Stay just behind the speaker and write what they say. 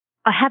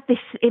I have this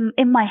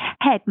in my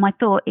head. My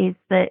thought is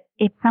that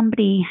if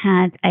somebody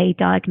had a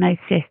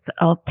diagnosis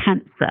of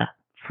cancer,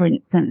 for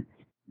instance,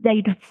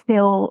 they'd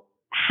feel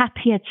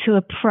happier to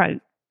approach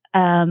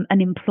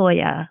an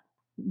employer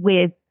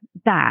with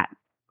that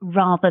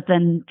rather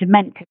than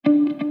dementia.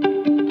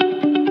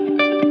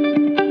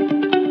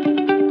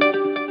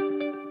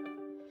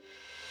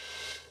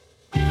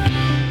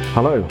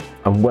 Hello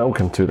and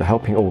welcome to the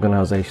Helping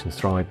Organisations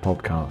Thrive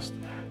podcast.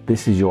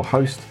 This is your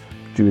host,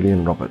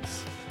 Julian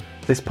Roberts.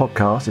 This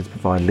podcast is to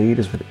provide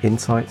leaders with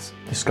insights,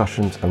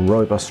 discussions and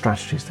robust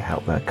strategies to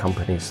help their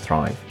companies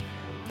thrive.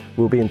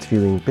 We'll be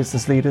interviewing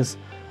business leaders,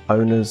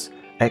 owners,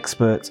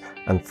 experts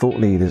and thought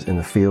leaders in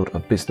the field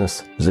of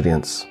business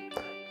resilience.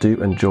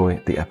 Do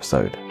enjoy the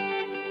episode.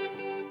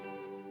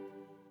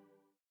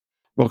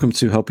 Welcome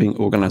to Helping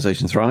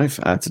Organisations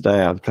Thrive. Today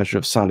I have the pleasure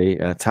of Sally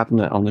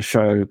Tabbner on the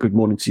show. Good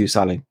morning to you,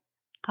 Sally.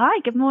 Hi,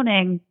 good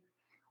morning.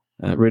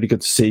 Really good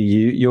to see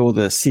you. You're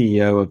the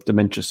CEO of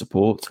Dementia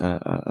Support,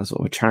 a sort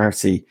of a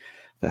charity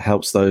that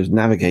helps those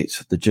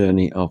navigate the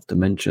journey of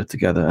dementia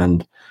together.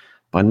 And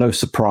by no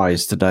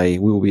surprise, today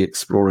we will be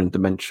exploring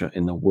dementia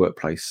in the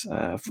workplace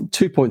from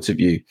 2 points of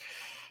view: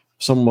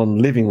 someone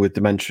living with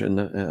dementia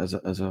as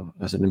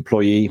an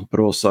employee, but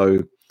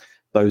also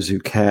those who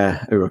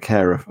are a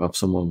carer of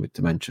someone with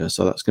dementia.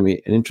 So that's going to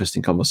be an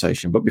interesting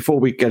conversation. But before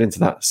we get into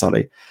that,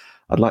 Sally,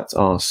 I'd like to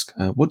ask,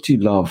 what do you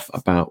love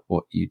about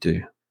what you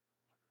do?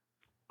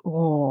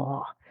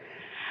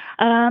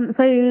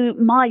 So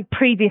my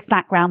previous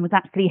background was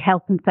actually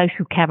health and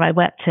social care. I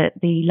worked at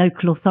the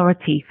local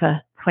authority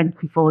for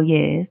 24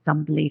 years,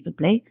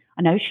 unbelievably.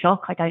 I know,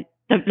 shock. I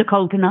don't look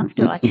old enough,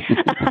 do I?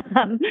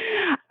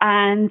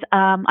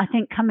 I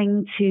think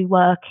coming to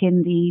work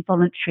in the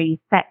voluntary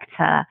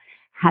sector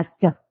has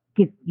just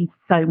given you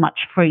so much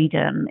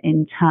freedom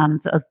in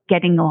terms of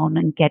getting on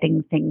and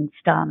getting things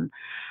done.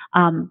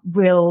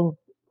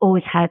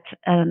 Always had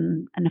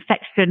an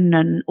affection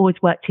and always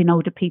worked in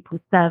older people's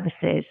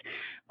services.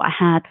 But I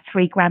had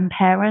 3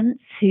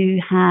 grandparents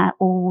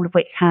all of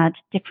which had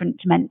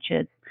different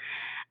dementias.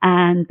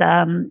 And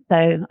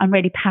so I'm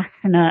really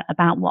passionate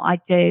about what I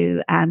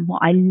do, and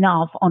what I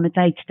love on a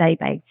day-to-day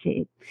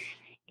basis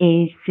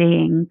is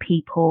seeing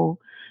people,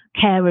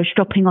 carers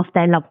dropping off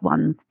their loved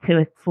ones to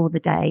us for the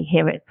day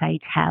here at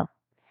Sage Health,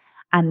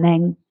 and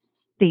then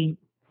the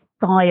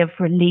sigh of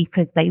relief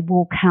as they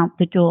walk out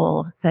the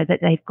door so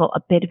that they've got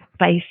a bit of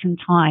space and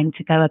time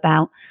to go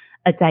about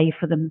a day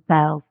for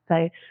themselves.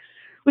 So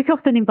which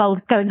often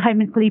involves going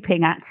home and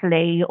sleeping,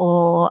 actually,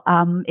 or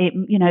going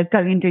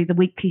and do the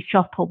weekly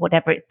shop or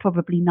whatever. It's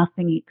probably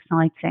nothing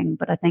exciting,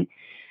 but I think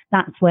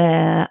that's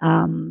where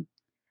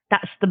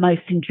that's the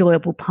most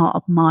enjoyable part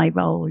of my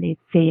role, is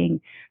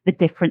seeing the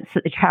difference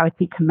that the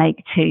charity can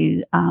make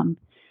to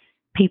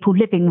people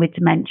living with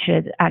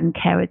dementia and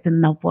carers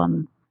and loved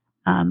ones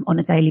on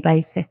a daily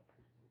basis.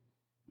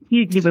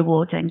 Hugely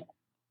rewarding.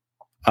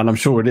 And I'm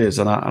sure it is.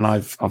 And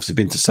I've obviously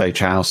been to Sage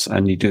House,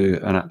 and you do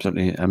an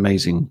absolutely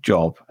amazing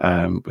job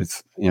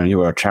with,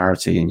 you are a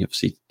charity, and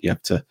you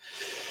have to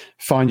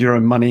find your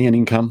own money and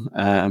income,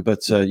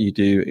 but you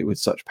do it with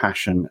such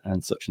passion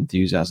and such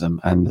enthusiasm,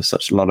 and there's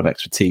such a lot of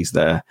expertise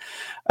there.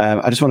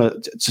 I just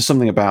want to just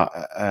something about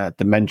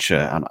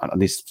dementia,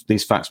 and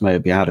these facts may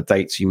be out of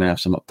date, so you may have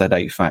some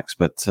up-to-date facts,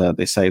 but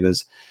they say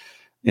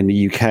in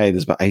the UK,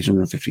 there's about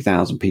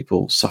 850,000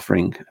 people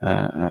suffering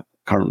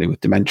currently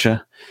with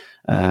dementia.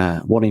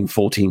 1 in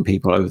 14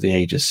 people over the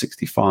age of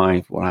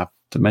 65 will have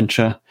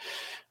dementia,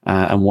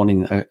 and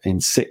 1 in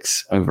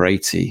 6 over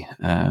 80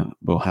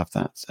 will have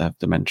that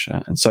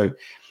dementia. And so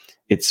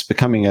it's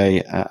becoming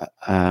a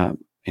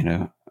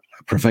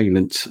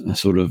prevalent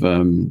sort of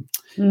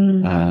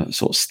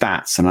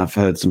stats. And I've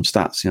heard some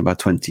stats, by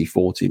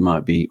 2040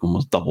 might be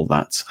almost double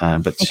that.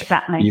 But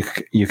exactly.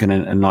 you can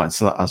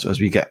enlighten us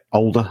as we get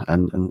older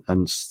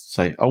and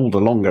say older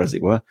longer, as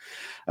it were.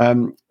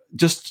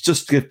 Just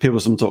to give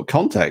people some sort of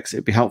context,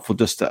 it'd be helpful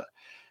just for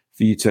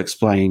you to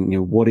explain,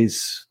 what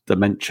is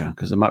dementia,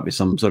 because there might be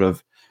some sort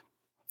of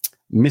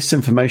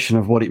misinformation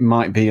of what it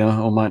might be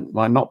or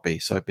might not be.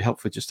 So it'd be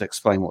helpful just to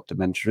explain what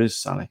dementia is,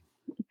 Sally.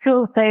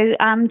 Sure. So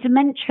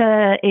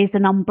dementia is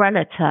an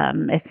umbrella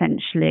term,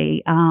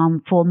 essentially,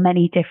 for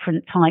many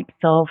different types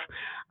of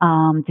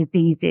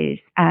diseases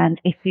and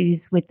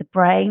issues with the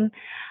brain.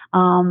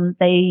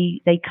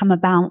 They come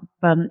about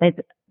from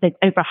there's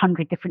over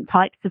 100 different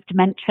types of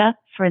dementia.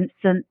 For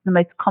instance, the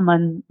most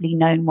commonly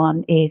known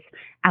one is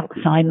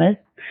Alzheimer's,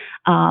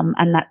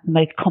 and that's the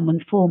most common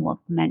form of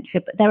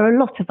dementia. But there are a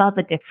lot of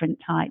other different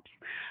types.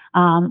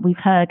 We've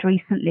heard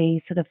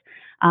recently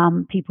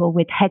people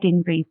with head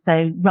injuries,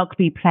 so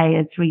rugby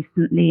players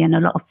recently, and a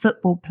lot of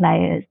football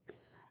players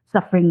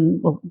suffering.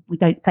 Well, we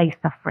don't say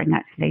suffering,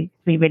 actually.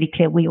 To be really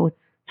clear, we always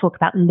talk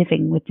about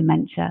living with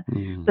dementia,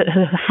 but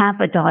who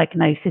have a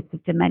diagnosis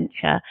of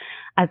dementia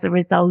as a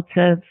result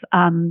of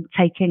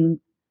taking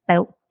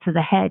belts to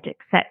the head,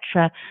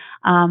 etc.,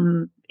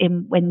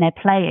 when they're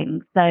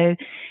playing. So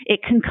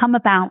it can come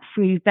about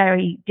through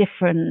very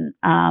different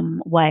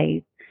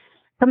ways.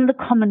 Some of the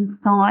common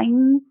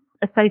signs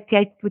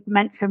associated with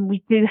dementia, and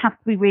we do have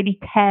to be really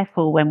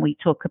careful when we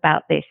talk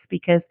about this,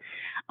 because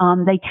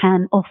they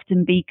can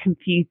often be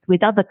confused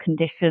with other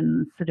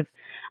conditions, sort of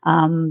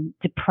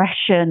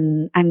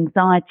depression,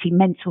 anxiety,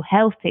 mental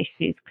health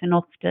issues can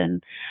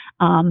often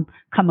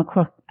come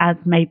across as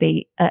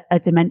maybe a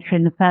dementia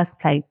in the first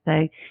place.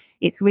 So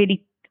it's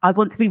really, I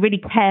want to be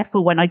really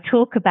careful when I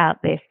talk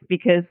about this,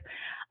 because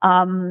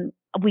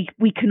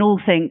we can all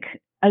think,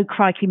 oh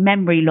crikey,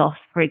 memory loss,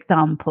 for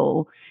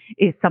example,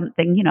 is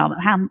something,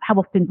 how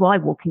often do I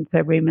walk into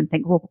a room and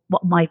think, well,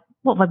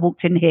 what have I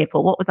walked in here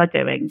for? What was I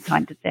doing?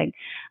 Kind of thing.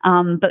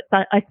 But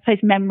I suppose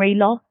memory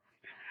loss,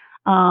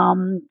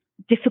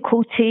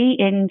 difficulty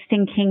in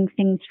thinking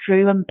things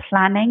through and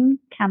planning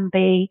can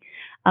be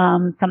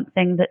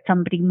something that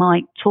somebody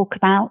might talk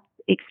about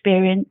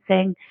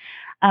experiencing.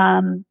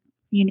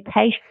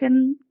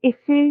 Communication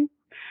issues,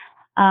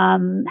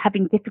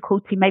 having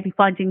difficulty maybe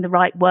finding the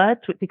right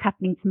words, which is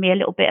happening to me a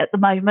little bit at the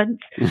moment.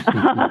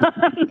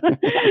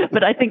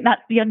 But I think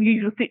that's the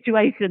unusual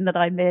situation that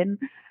I'm in.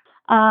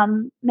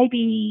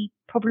 Maybe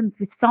problems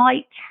with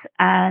sight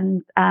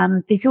and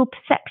visual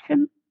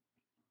perception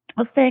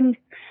of things,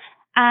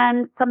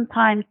 and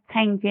sometimes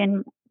changes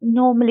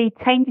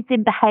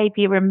in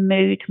behaviour and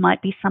mood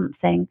might be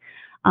something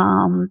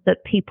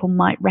that people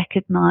might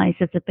recognise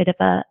as a bit of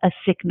a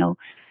signal.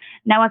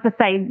 Now, as I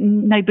say,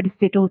 nobody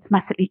should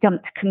automatically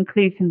jump to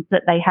conclusions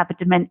that they have a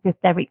dementia if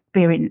they're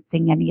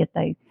experiencing any of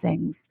those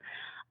things.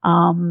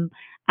 And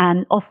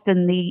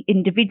often the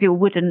individual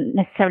wouldn't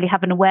necessarily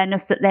have an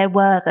awareness that there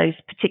were those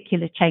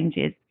particular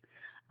changes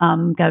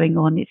going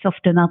on. It's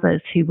often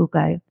others who will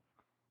go,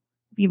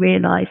 you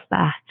realise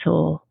that,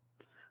 or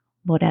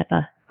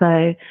whatever.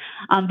 So,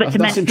 but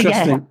that's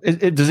interesting.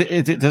 Yeah.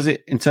 Does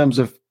it in terms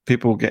of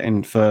people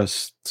getting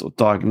first sort of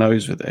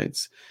diagnosed with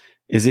it?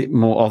 Is it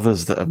more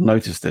others that have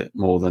noticed it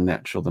more than the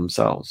actual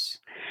themselves?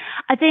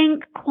 I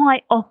think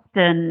quite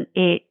often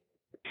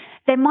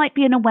there might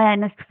be an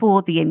awareness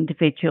for the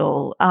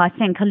individual. I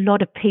think a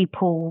lot of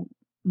people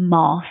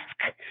mask,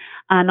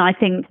 and I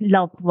think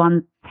loved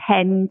ones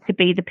tend to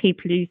be the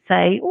people who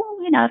say,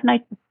 oh, I've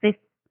noticed this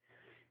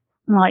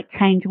might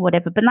change or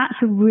whatever. But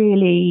that's a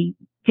really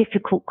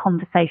difficult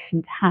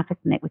conversation to have,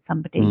 isn't it, with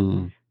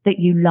somebody that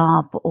you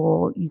love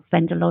or you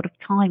spend a lot of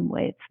time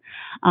with.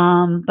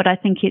 But I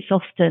think it's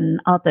often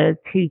others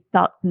who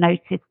start to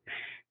notice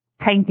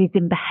changes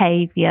in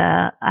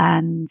behaviour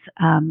and,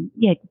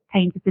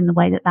 changes in the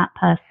way that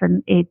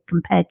person is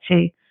compared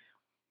to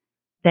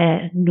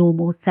their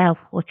normal self,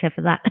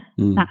 whatever that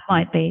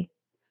might be.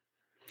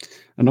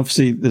 And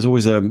obviously there's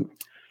always an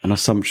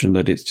assumption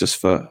that it's just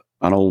for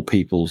an old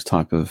people's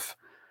type of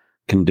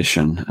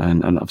condition,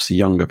 and obviously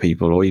younger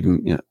people, or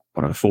even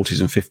 40s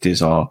and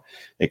 50s are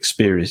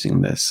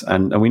experiencing this,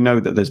 and we know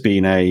that there's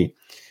been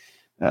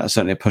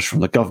certainly a push from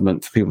the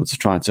government for people to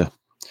try to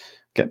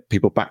get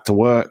people back to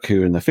work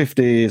who are in their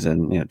 50s,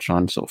 and try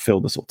and sort of fill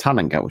the sort of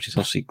talent gap, which is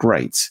obviously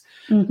great.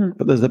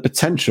 But there's the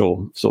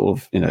potential sort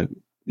of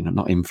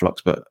not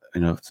influx, but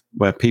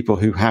where people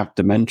who have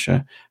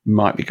dementia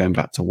might be going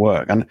back to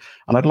work, and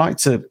I'd like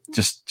to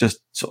just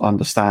sort of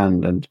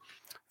understand, and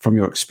from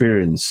your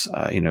experience,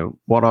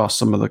 what are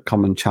some of the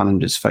common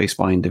challenges faced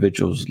by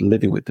individuals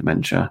living with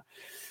dementia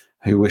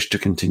who wish to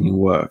continue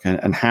work,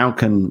 and how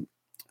can,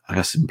 I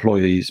guess,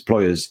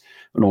 employers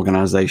and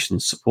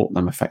organisations support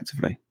them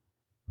effectively?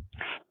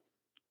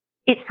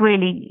 It's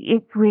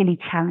really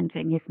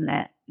challenging, isn't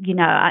it?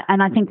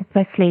 And I think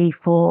especially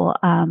for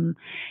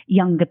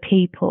younger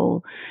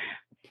people,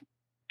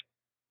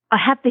 I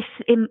have this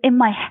in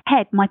my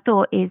head. My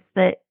thought is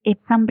that if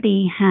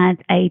somebody had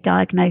a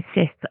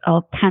diagnosis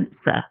of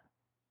cancer,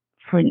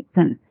 for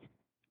instance,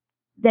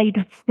 they'd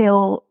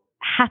feel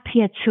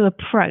happier to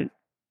approach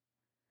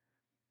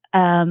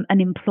an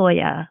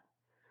employer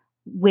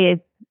with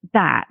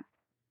that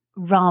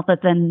rather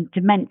than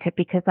dementia,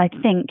 because I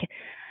think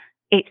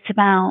it's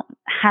about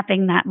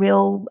having that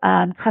real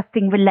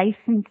trusting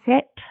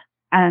relationship,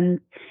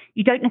 and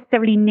you don't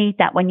necessarily need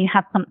that when you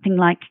have something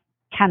like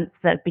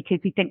cancer, because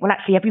you think, well,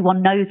 actually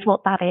everyone knows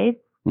what that is.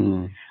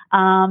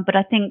 But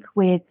I think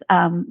with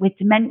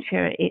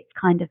dementia, it's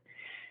kind of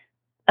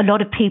a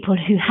lot of people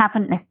who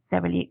haven't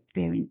necessarily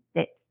experienced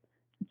it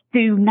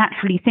do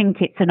naturally think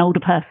it's an older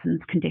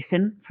person's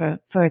condition for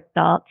a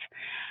start.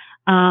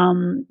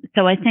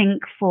 So I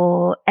think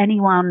for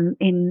anyone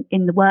in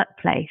the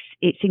workplace,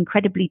 it's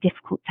incredibly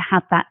difficult to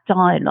have that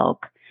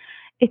dialogue,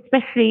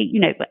 especially,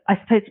 I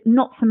suppose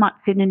not so much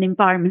in an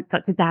environment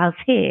such as ours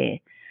here,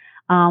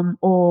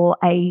 or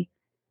a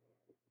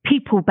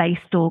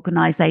people-based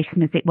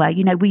organisation, as it were.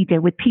 We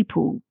deal with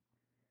people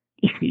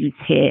issues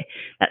here.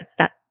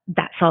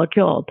 That's our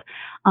job.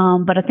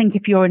 But I think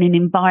if you're in an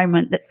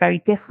environment that's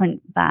very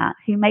different to that,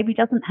 who maybe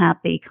doesn't have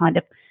the kind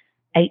of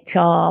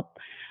HR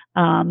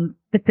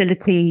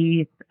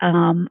facilities,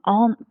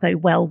 aren't so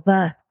well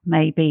versed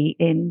maybe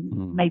in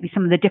maybe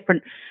some of the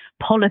different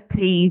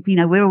policies.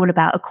 We're all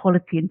about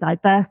equality and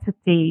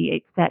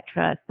diversity,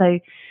 etc. So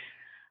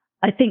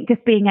I think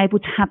just being able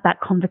to have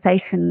that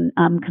conversation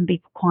can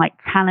be quite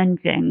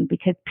challenging,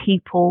 because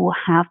people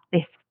have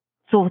this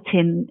thought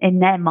in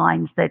their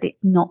minds that it's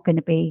going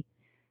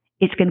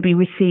to be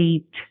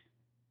received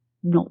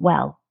not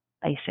well,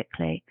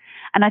 basically.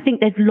 And I think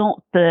there's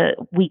lots that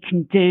we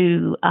can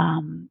do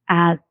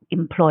as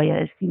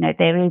employers.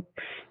 There is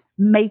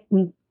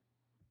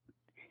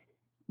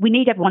we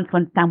need everyone to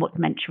understand what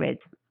dementia is.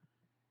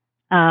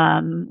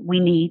 We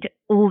need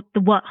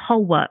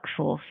whole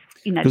workforce.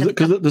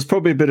 Because there's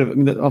probably a bit of,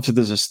 obviously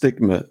there's a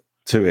stigma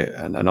to it,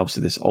 and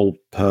obviously this old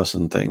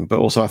person thing, but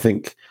also I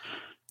think,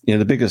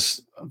 the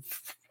biggest,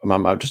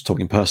 I'm just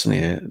talking personally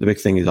here, the big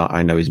thing is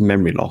I know is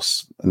memory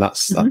loss, and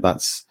that's I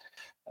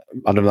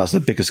don't know, that's the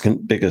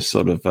biggest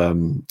sort of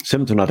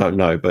symptom. I don't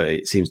know, but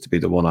it seems to be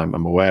the one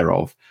I'm aware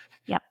of.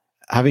 Yep.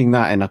 Having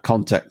that in a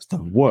context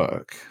of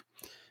work,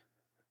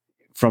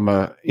 from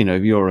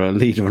you're a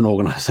leader of an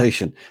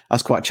organization,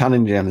 that's quite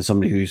challenging, and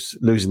somebody who's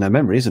losing their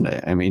memory, isn't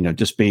it? I mean, I'm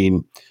just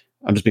being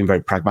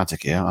very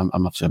pragmatic here. I'm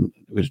going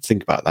to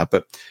think about that,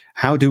 but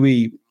how do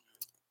we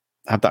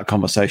have that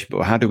conversation?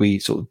 But how do we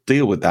sort of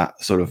deal with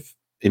that sort of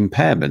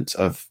impairment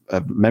of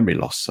memory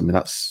loss? I mean,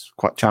 that's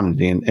quite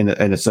challenging in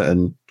a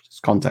certain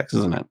context,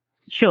 isn't it?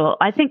 Sure.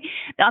 I think,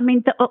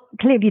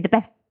 clearly the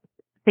best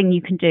thing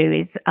you can do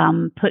is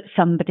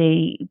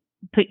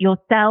put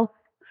yourself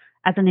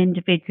as an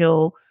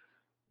individual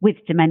with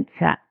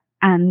dementia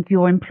and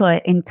your employer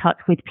in touch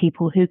with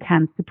people who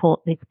can support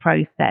this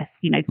process.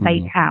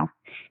 Sage House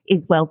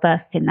is well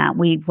versed in that.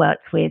 We've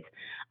worked with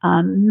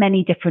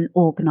many different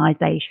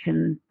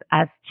organisations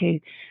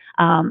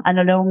and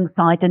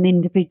alongside an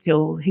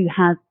individual who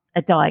has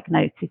a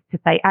diagnosis to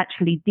say,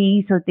 actually,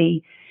 these are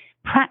the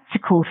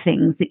practical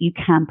things that you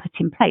can put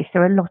in place.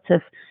 There are a lot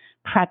of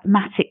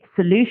pragmatic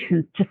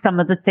solutions to some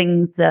of the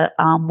things that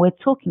we're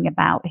talking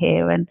about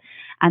here, and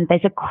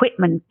there's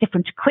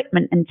different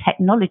equipment and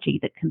technology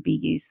that can be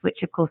used,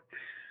 which of course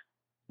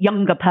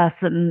younger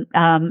person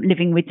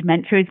living with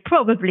dementia is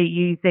probably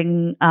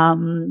using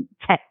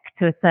tech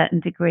to a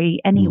certain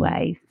degree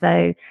anyway.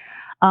 So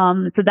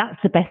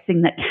that's the best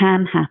thing that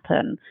can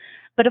happen.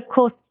 But of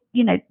course,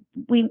 we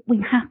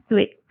have to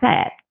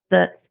accept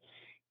that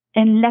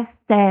unless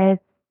there's,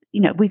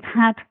 we've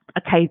had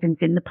occasions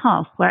in the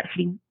past where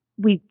actually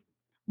we've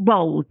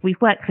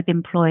worked with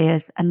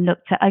employers and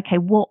looked at, okay,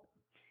 what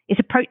is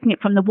approaching it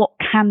from what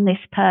can this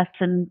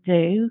person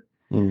do?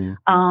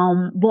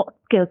 What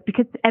skills,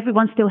 because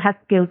everyone still has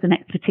skills and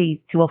expertise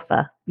to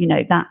offer.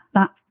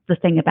 That's the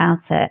thing about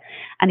it.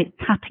 And it's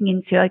tapping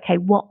into, okay,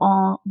 what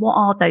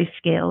are those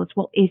skills?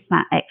 What is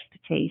that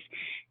expertise?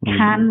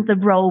 Can the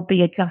role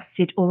be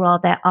adjusted, or are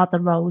there other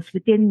roles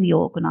within the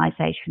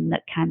organisation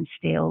that can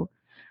still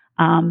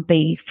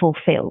be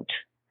fulfilled?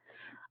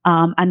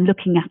 And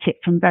looking at it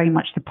from very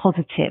much the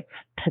positive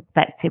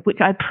perspective, which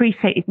I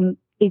appreciate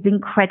is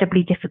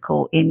incredibly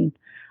difficult in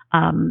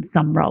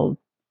some roles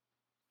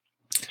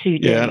to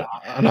do. Yeah,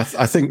 and I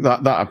think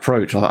that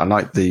approach, I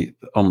like the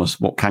almost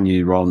what can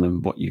you rather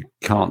than what you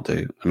can't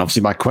do. And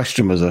obviously my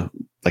question was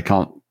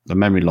the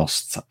memory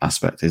loss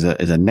aspect is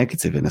a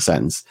negative in a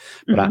sense,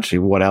 but actually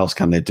what else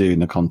can they do in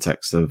the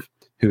context of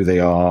who they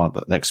are,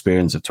 the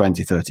experience of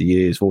 20, 30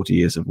 years, 40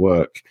 years of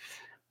work?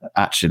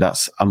 Actually,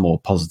 that's a more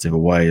positive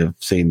way of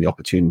seeing the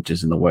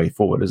opportunities and the way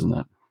forward, isn't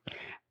it?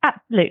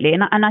 Absolutely.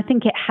 And I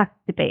think it has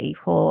to be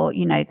for,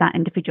 that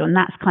individual. And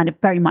that's kind of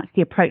very much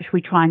the approach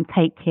we try and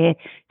take here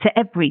to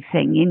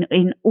everything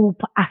in all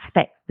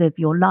aspects of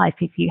your life.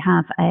 If you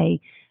have a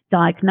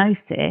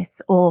diagnosis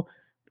or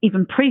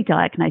even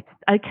pre-diagnosis,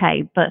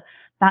 okay, but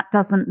that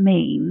doesn't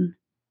mean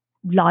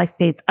life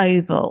is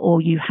over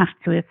or you have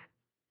to have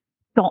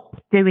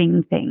stopped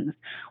doing things.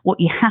 What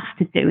you have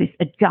to do is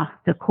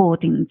adjust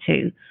according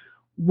to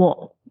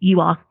what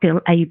you are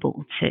still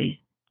able to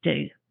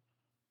do.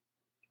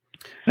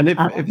 And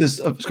if there's,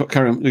 Scott,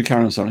 carry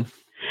on, sorry.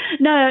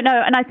 No,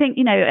 and I think,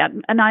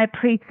 and I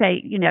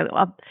appreciate,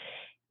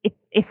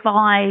 if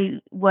I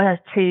were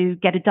to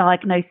get a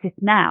diagnosis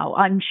now,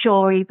 I'm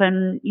sure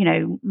even,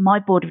 my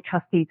board of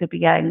trustees would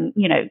be going,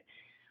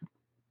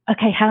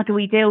 okay, how do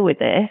we deal with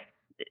this?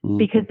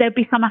 Because there'd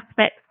be some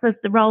aspects of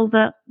the role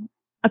that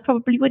I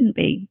probably wouldn't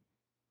be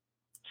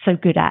so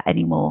good at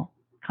anymore,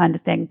 kind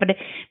of thing. But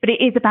it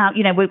is about,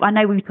 I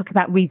know we talk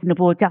about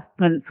reasonable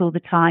adjustments all the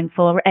time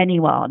for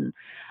anyone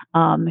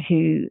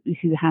who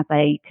has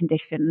a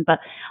condition. But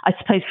I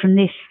suppose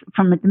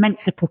from a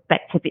dementia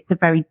perspective, it's a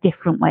very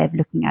different way of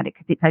looking at it,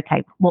 because it's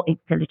okay, what is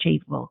still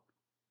achievable?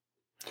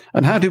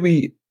 And how do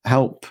we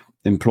help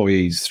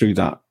employees through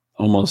that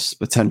almost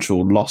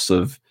potential loss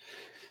of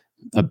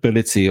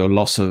ability or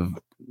loss of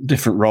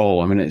different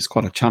role? I mean, it's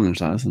quite a challenge,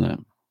 that, isn't it?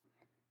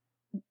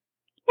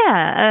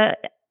 Yeah,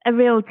 a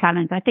real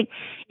challenge. I think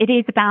it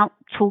is about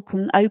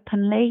talking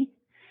openly,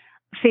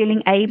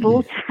 feeling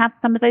able to have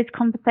some of those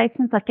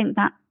conversations. I think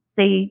that's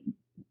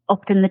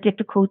often the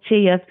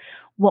difficulty of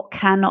what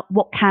can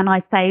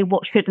I say,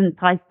 what shouldn't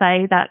I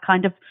say, that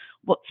kind of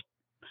what's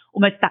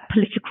almost that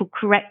political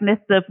correctness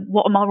of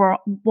what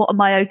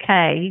am I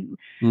okay?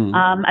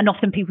 And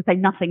often people say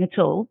nothing at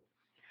all.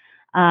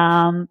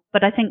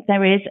 But I think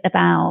there is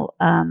about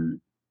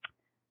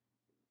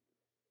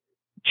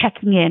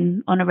checking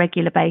in on a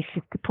regular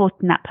basis,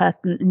 supporting that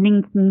person,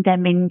 linking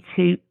them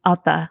into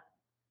other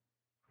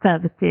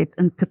services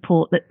and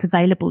support that's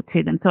available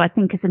to them. So I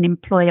think as an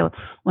employer,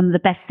 one of the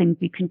best things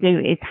you can do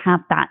is have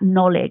that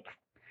knowledge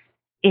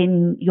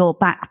in your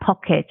back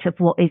pocket of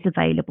what is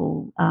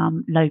available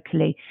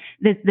locally.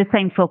 The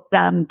same for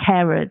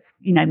carers,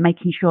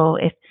 making sure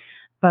if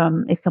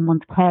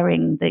someone's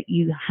caring, that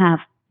you have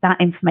that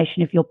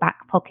information of your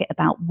back pocket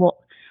about what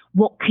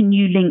can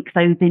you link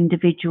those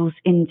individuals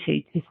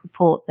into to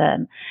support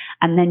them,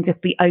 and then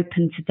just be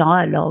open to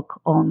dialogue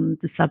on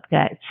the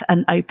subject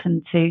and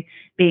open to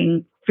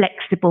being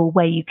flexible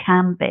where you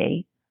can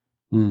be.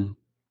 Mm.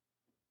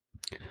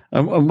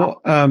 And what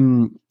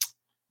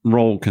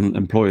role can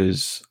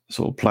employers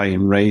sort of play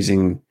in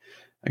raising,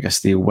 I guess,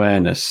 the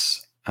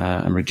awareness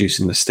and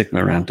reducing the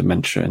stigma around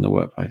dementia in the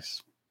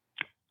workplace?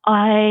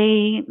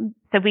 Here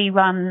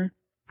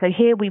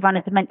we run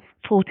a dementia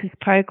supporters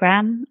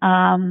program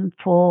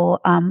for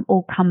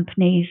all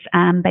companies,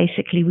 and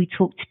basically we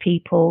talk to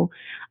people.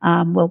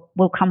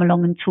 We'll come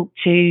along and talk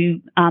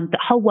to the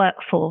whole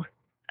workforce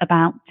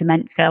about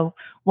dementia,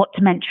 what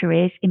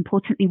dementia is,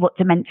 importantly, what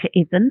dementia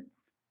isn't.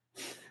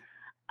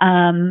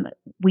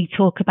 We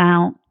talk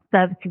about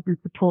services and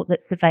support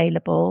that's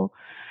available.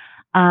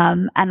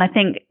 And I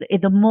think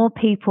the more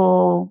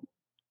people,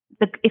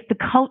 if the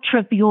culture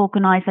of the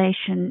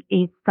organisation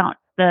is such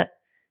that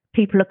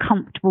people are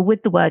comfortable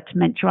with the word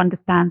dementia,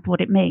 understands what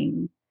it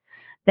means,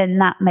 then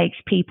that makes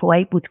people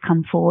able to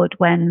come forward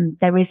when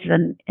there is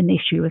an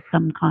issue of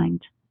some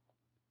kind.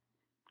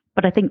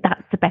 But I think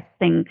that's the best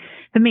thing.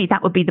 For me,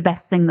 that would be the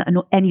best thing that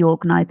any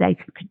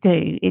organisation could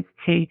do, is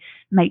to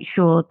make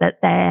sure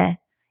that their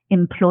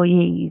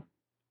employees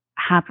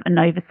have an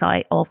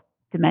oversight of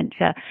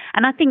dementia.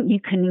 And I think you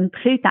can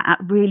include that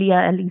at really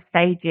early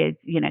stages.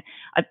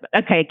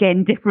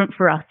 Again, different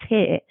for us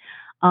here.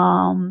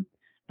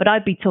 But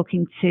I'd be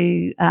talking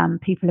to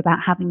people about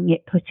having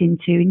it put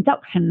into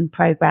induction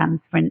programs,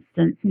 for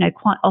instance.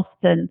 Quite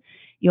often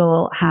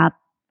you'll have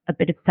a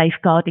bit of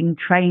safeguarding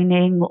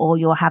training, or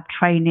you'll have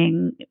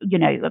training,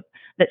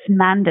 that's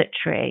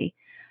mandatory.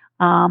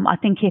 I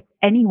think if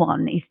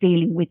anyone is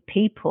dealing with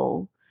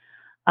people,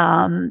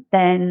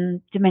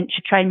 then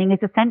dementia training is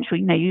essential.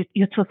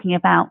 You're talking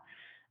about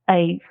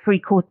a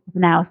 3/4 of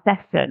an hour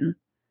session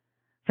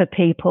for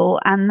people,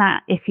 and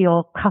that if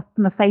you're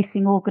customer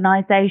facing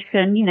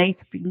organisation, you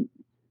could be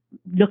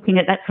looking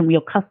at that from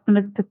your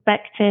customer's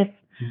perspective,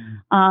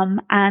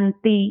 and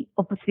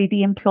obviously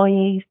the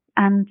employees,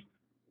 and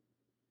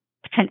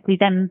potentially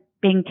them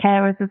being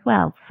carers as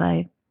well. So,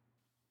 and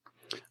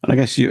I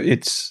guess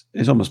it's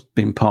almost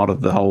been part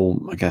of the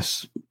whole, I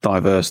guess,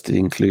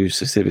 diversity,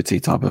 inclusivity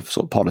type of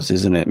sort of policy,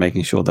 isn't it?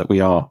 Making sure that we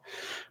are a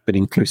bit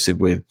inclusive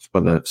with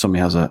whether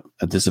somebody has a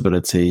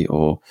disability,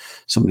 or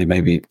somebody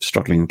may be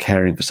struggling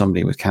caring for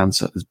somebody with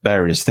cancer. There's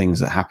various things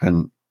that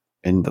happen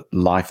in the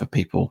life of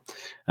people.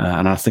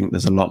 And I think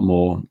there's a lot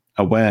more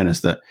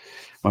awareness that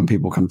when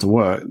people come to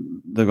work,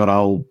 they've got a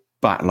whole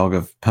backlog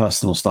of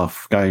personal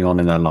stuff going on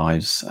in their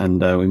lives.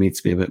 And we need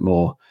to be a bit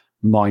more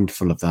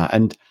mindful of that.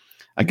 And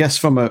I guess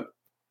from a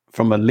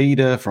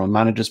leader, from a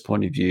manager's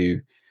point of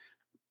view,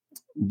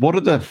 what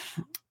are the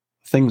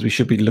things we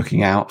should be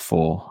looking out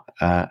for?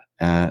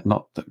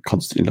 Not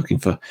constantly looking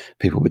for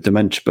people with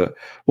dementia, but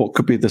what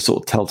could be the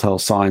sort of telltale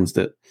signs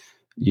that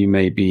you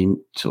may be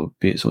sort of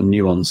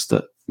nuanced,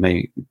 that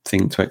may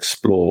think to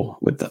explore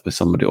with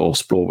somebody, or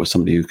explore with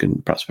somebody who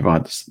can perhaps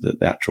provide the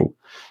actual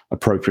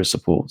appropriate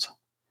support?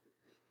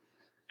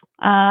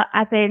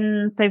 As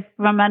in, so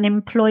from an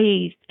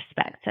employee's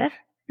perspective.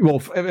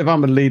 Well, if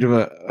I'm a leader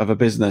of a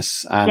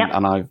business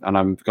and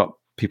I've got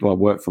people that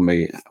work for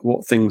me,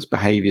 what things,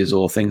 behaviours,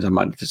 or things I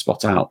might need to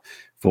spot out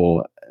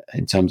for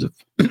in terms of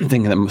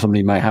thinking that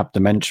somebody may have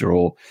dementia,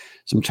 or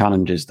some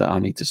challenges that I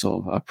need to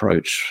sort of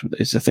approach?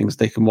 Is there things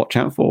they can watch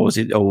out for,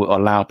 or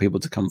allow people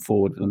to come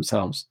forward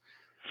themselves?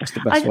 What's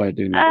the best way of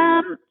doing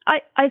that?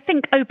 I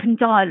think open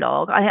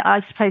dialogue.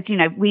 I suppose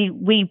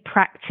we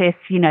practice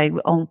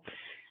on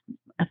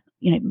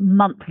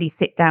monthly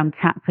sit down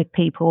chats with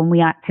people, and we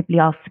actively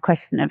ask the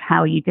question of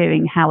how are you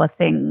doing, how are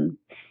things,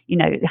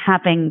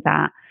 having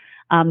that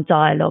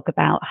dialogue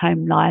about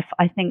home life.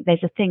 I think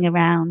there's a thing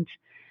around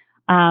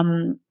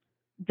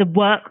the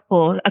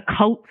workforce, a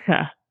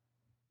culture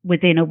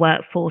within a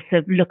workforce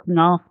of looking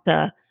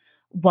after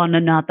one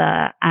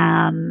another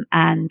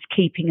and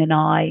keeping an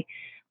eye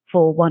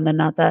for one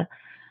another.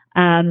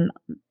 And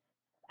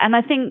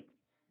I think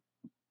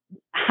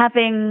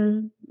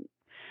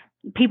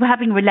people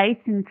having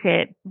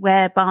relationships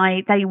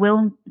whereby they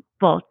will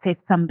spot if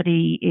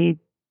somebody is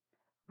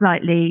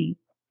slightly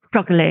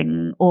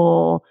struggling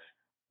or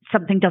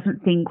something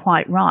doesn't seem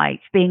quite right,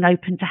 being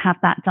open to have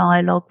that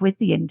dialogue with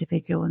the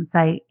individual and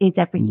say, is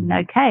everything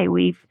okay?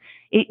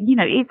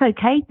 It's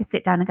okay to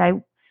sit down and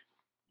go,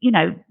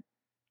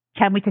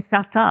 can we just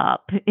shut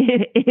up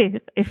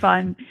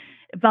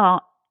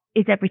but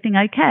is everything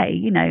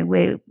okay?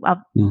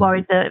 I'm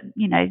worried that,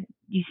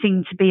 you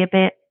seem to be a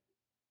bit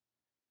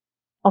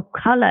off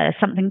colour,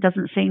 something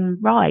doesn't seem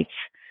right.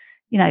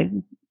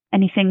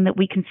 anything that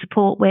we can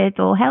support with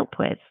or help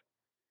with.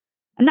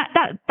 And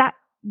that's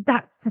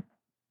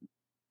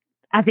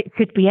as it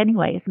should be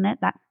anyway, isn't it?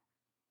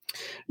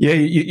 Yeah,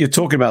 you're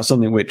talking about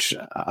something which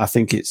I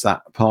think it's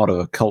that part of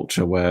a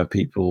culture where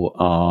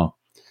people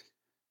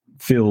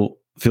feel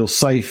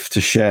safe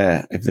to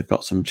share if they've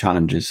got some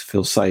challenges,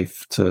 feel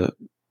safe to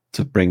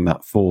bring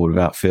that forward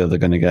without fear they're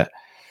going to get,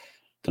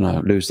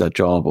 lose their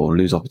job or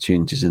lose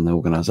opportunities in the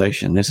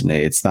organisation, isn't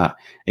it? It's that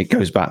it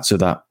goes back to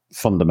that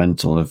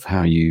fundamental of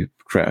how you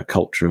create a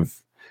culture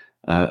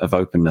of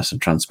openness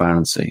and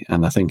transparency.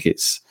 And I think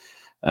it's,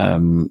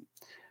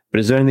 but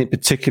is there anything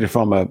particular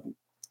from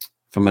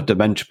a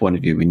dementia point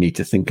of view we need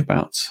to think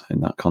about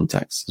in that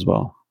context as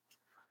well?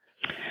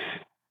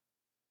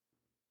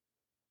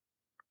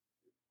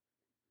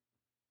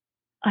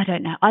 I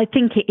don't know. I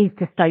think it is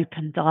just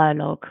open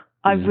dialogue.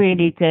 I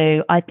really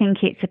do. I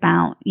think it's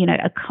about,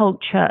 a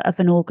culture of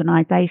an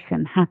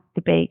organisation has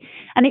to be,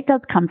 and it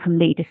does come from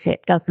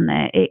leadership, doesn't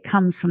it? It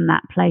comes from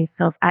that place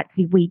of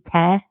actually we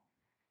care.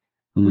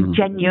 We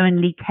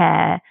genuinely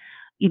care.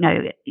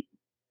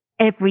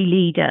 Every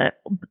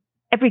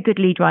good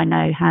leader I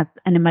know has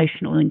an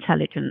emotional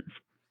intelligence.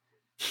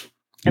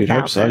 You'd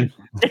hope so.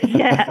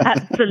 Yeah,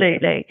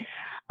 absolutely.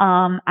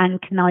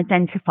 And can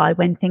identify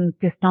when things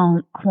just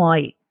aren't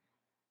quite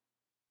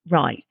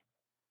right.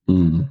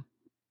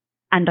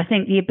 And I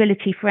think the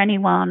ability for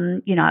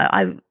anyone,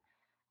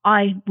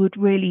 I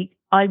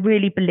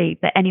really believe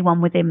that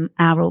anyone within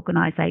our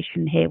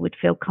organisation here would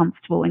feel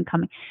comfortable in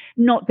coming,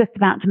 not just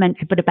about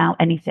dementia, but about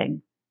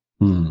anything.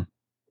 And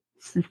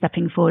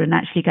stepping forward and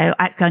actually go,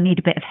 I need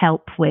a bit of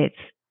help with.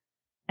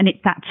 And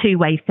it's that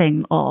two-way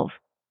thing of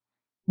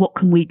what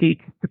can we do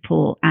to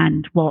support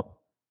and what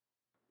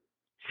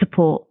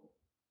support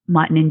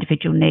might an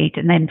individual need,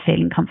 and then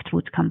feeling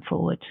comfortable to come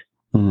forward.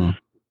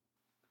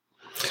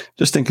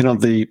 Just thinking of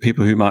the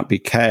people who might be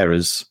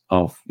carers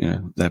of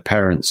their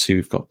parents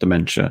who've got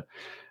dementia,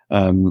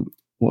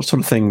 what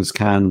sort of things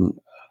can,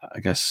 I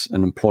guess,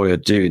 an employer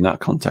do in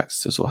that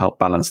context to sort of help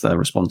balance their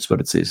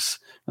responsibilities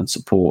and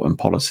support and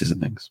policies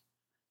and things?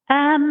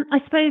 I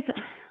suppose,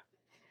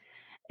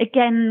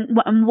 again,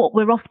 what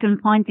we're often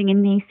finding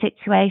in these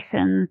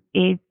situations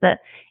is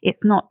that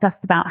it's not just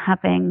about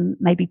having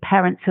maybe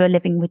parents who are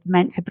living with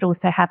dementia, but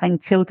also having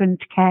children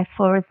to care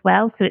for as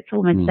well. So it's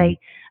almost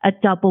a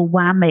double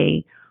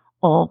whammy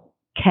of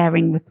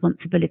caring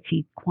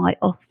responsibilities quite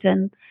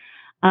often.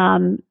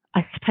 I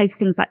suppose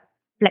things like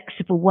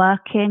flexible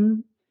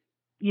working,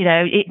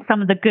 it's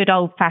some of the good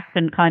old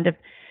fashioned kind of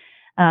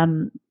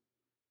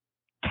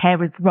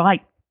carers'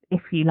 rights,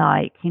 if you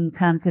like, in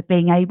terms of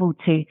being able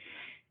to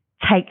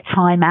take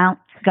time out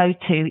to go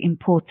to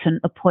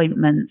important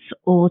appointments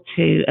or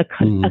to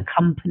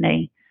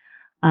accompany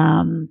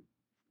to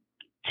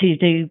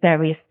do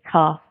various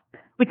tasks,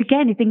 which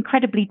again is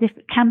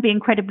can be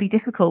incredibly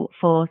difficult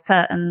for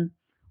certain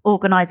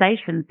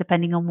organisations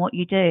depending on what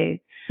you do.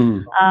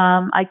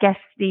 I guess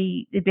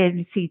the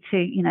ability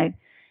to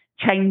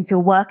change your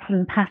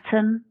working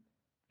pattern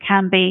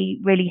can be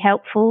really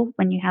helpful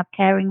when you have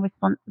caring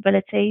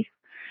responsibilities.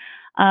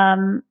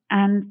 And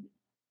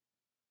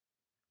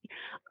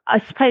I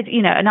suppose,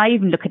 and I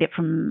even look at it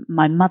from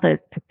my mother's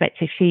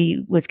perspective.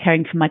 She was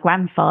caring for my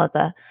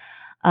grandfather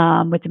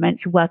with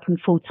dementia, working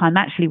full-time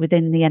actually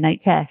within the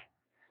NHS.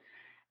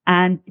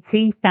 And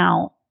she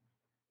felt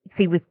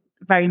she was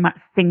very much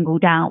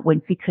singled out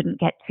when she couldn't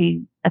get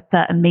to a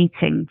certain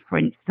meeting, for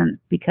instance,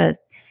 because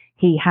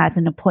he had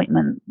an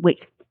appointment which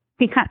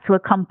she had to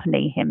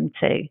accompany him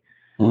to.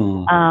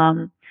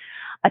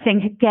 I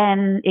think,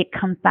 again, it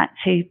comes back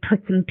to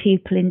putting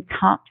people in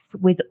touch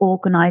with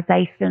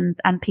organisations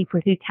and people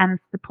who can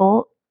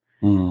support.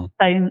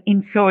 So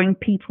ensuring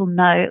people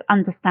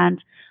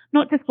understand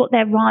not just what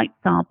their rights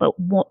are, but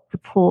what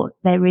support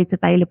there is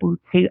available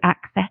to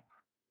access.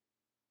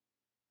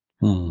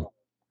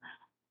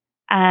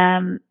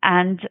 And,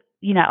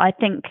 I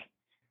think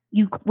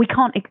we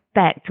can't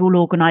expect all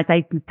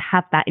organisations to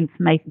have that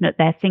information at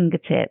their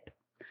fingertips.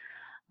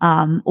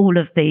 All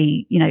of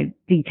the,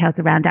 details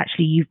around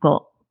actually you've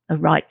got a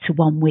right to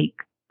 1 week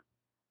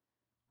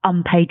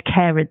unpaid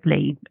carers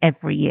leave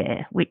every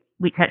year, which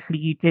actually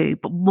you do.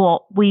 But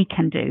what we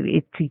can do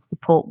is to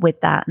support with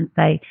that and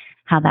say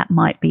how that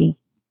might be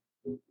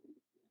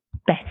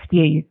best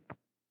used.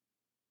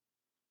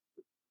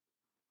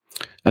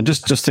 And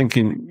just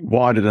thinking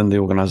wider than the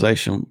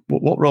organisation,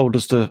 what role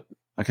does the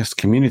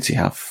community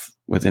have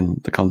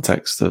within the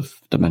context of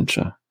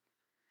dementia?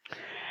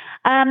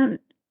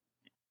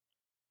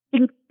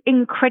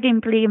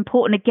 Incredibly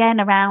important, again,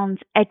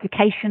 around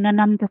education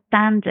and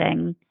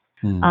understanding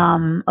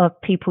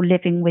of people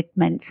living with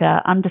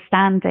dementia,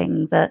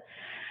 understanding that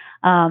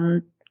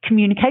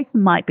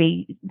communication might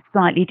be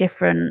slightly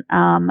different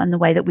and the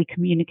way that we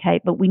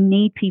communicate, but we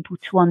need people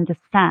to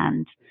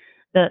understand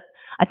that.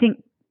 I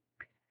think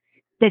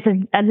there's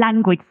a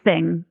language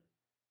thing.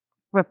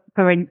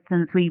 For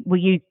instance, we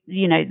use,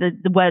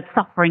 the word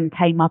suffering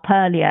came up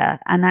earlier,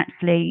 and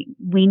actually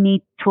we need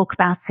to talk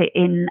about it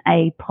in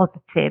a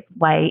positive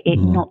way, it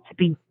not to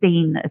be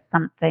seen as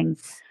something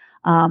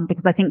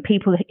because I think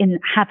people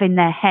have in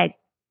their head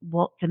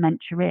what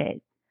dementia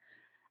is,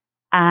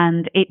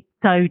 and it's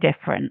so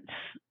different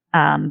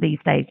these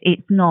days.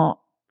 It's not,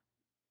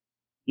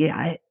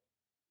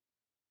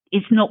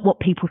 it's not what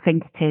people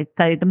think it is.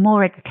 So the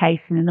more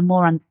education and the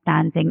more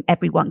understanding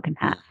everyone can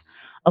have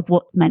of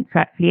what dementia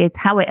actually is,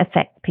 how it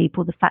affects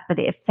people, the fact that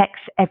it affects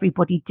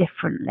everybody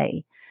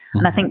differently.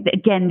 And I think that,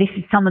 again, this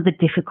is some of the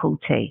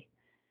difficulty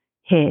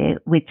here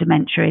with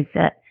dementia, is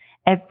that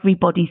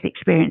everybody's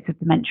experience of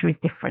dementia is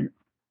different.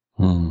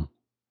 The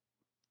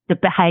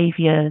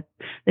behaviour,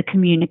 the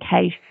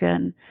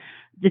communication,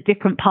 the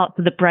different parts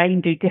of the brain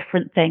do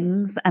different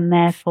things, and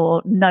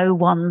therefore no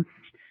one's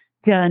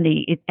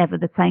journey is ever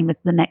the same as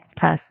the next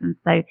person.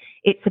 So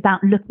it's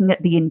about looking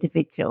at the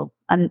individual,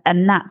 and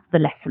that's the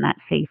lesson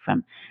actually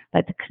from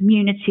both the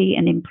community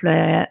and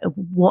employer,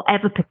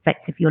 whatever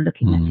perspective you're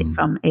looking at it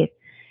from, is,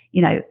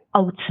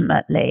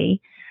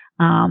 ultimately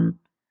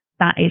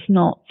that is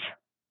not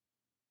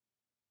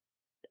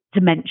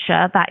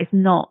dementia.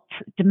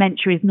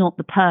 Dementia is not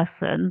the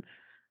person.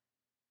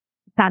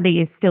 Sally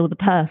is still the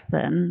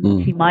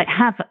person. She might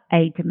have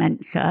a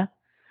dementia,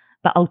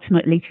 but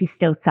ultimately she's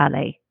still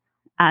Sally.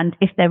 And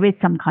if there is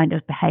some kind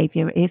of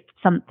behaviour, if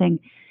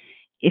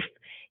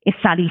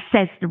Sally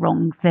says the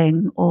wrong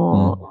thing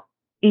or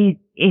is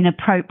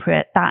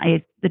inappropriate, that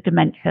is the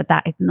dementia.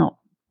 That is not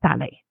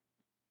Sally.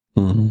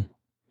 And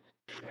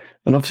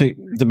obviously,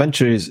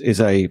 dementia is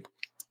a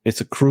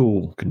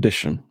cruel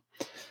condition.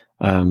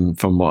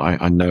 From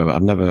what I know,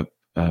 I've never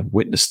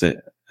witnessed it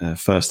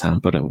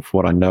firsthand, but from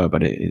what I know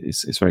about it,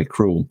 it's very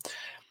cruel.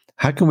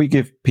 How can we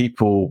give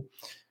people,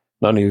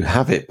 not only who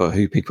have it, but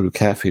people who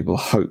care for people,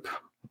 hope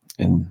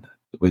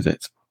with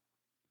it?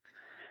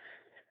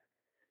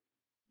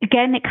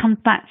 Again, it comes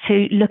back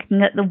to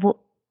looking at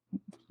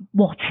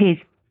what is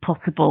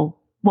possible.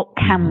 What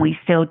can we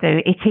still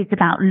do? It is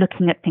about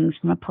looking at things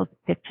from a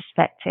positive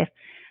perspective.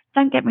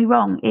 Don't get me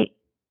wrong. It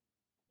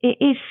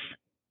is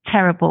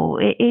terrible.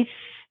 It is,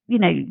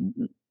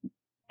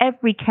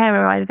 every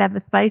carer I've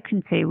ever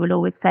spoken to will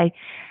always say,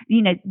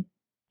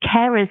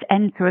 carers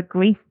enter a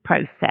grief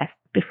process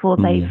before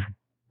the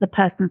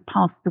person's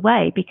passed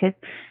away, because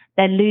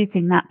they're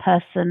losing that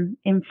person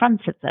in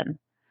front of them.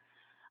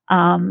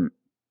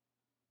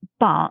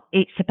 But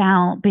it's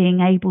about being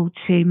able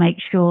to make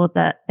sure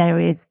that there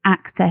is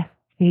access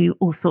to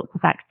all sorts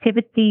of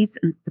activities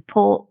and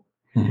support,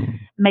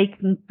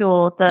 making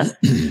sure that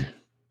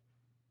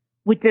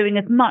we're doing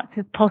as much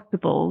as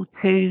possible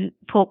to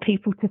support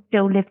people to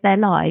still live their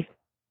lives,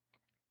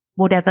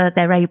 whatever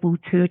they're able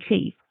to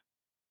achieve.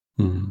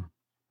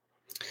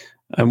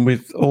 And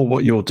with all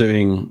what you're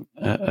doing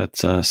at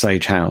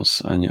Sage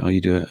House, and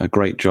you do a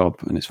great job,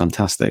 and it's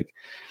fantastic.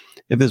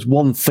 If there's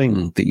one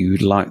thing that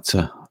you'd like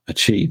to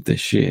achieve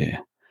this year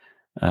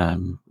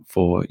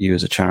for you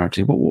as a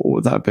charity, what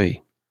would that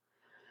be?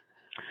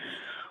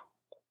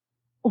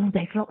 Oh,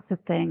 there's lots of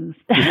things.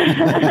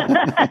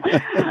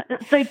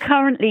 So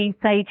currently,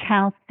 Sage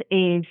House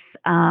is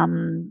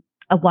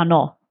a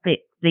one-off.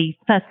 It's the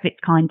first of its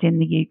kind in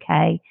the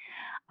UK.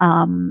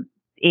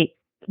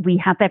 We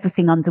have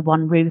everything under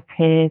one roof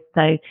here,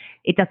 so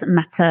it doesn't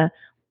matter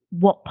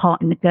what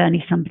part in the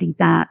journey somebody's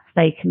at.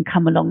 They can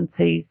come along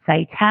to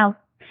Sage House.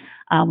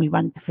 We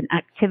run different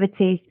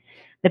activities.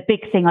 The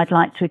big thing I'd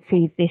like to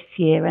achieve this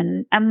year,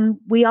 and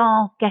we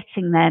are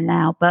getting there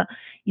now, but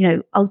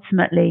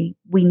ultimately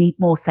we need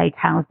more Sage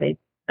Houses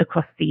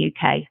across the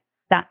UK.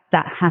 That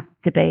has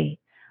to be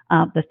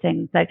the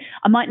thing. So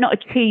I might not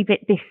achieve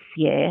it this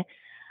year,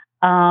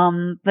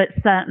 but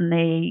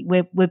certainly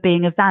we're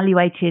being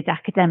evaluated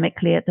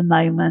academically at the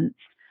moment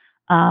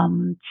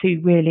to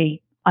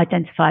really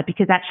identify,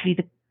 because actually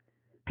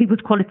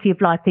people's quality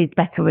of life is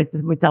better as a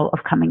result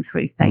of coming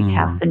through Sage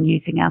House and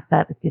using our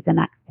services and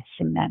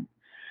accessing them.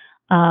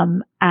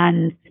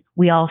 And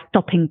we are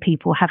stopping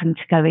people having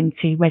to go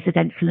into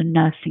residential and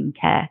nursing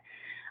care.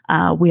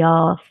 We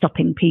are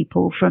stopping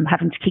people from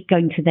having to keep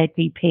going to their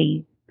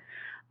GPs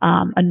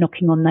and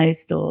knocking on those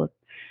doors.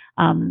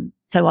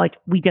 So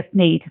we just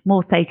need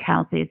more Sage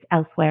Houses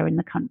elsewhere in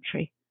the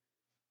country.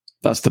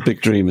 That's the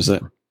big dream, is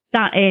it?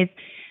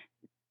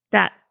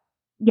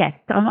 Yes,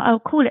 I'll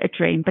call it a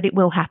dream, but it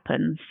will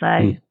happen.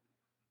 So,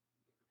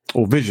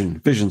 or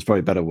vision. Vision's probably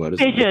a better word,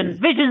 isn't it?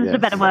 Vision's a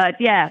better word.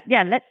 Yeah.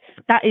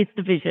 That is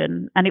the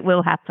vision, and it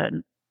will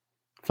happen.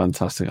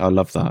 Fantastic. I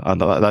love that.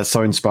 That's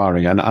so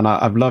inspiring, and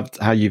I've loved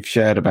how you've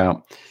shared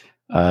about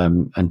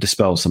and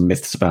dispelled some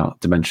myths about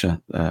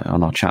dementia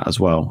on our chat as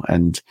well,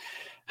 and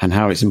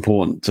how it's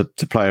important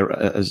to play,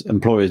 as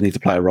employers need to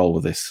play a role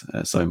with this.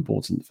 So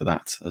important for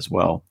that as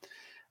well.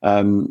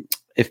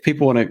 If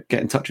people want to get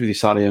in touch with you,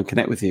 Sally, and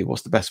connect with you,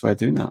 what's the best way of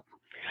doing that?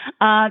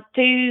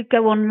 Do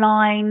go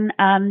online,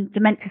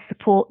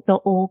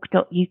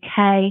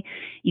 dementiasupport.org.uk.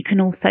 You can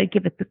also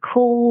give us a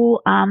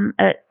call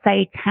at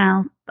Sage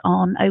House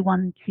on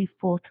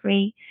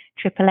 01243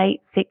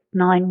 888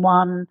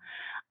 691.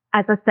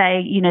 As I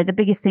say, the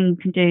biggest thing you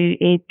can do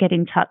is get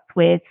in touch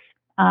with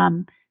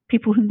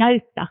people who know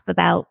stuff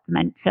about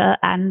dementia,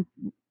 and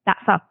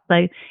that's us.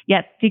 So,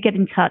 yes, do get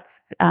in touch.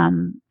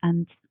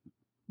 and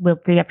we'll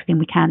do everything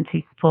we can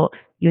to support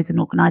you as an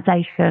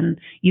organisation,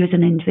 you as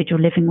an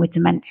individual living with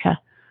dementia,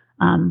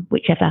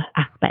 whichever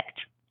aspect.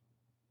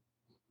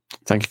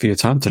 Thank you for your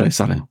time today,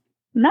 Sally.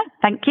 No,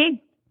 thank you.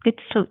 Good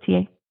to talk to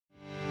you.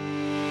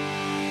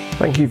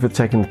 Thank you for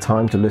taking the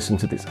time to listen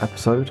to this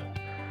episode.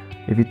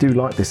 If you do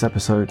like this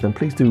episode, then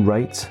please do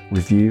rate,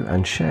 review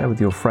and share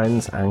with your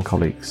friends and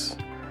colleagues.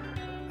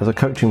 As a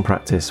coaching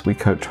practice, we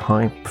coach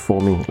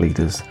high-performing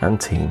leaders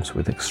and teams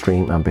with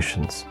extreme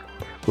ambitions.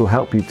 We'll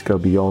help you to go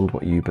beyond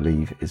what you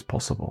believe is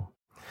possible.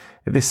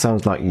 If this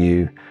sounds like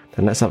you,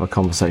 then let's have a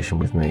conversation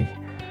with me.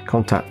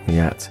 Contact me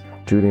at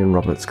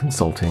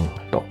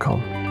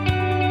julianrobertsconsulting.com.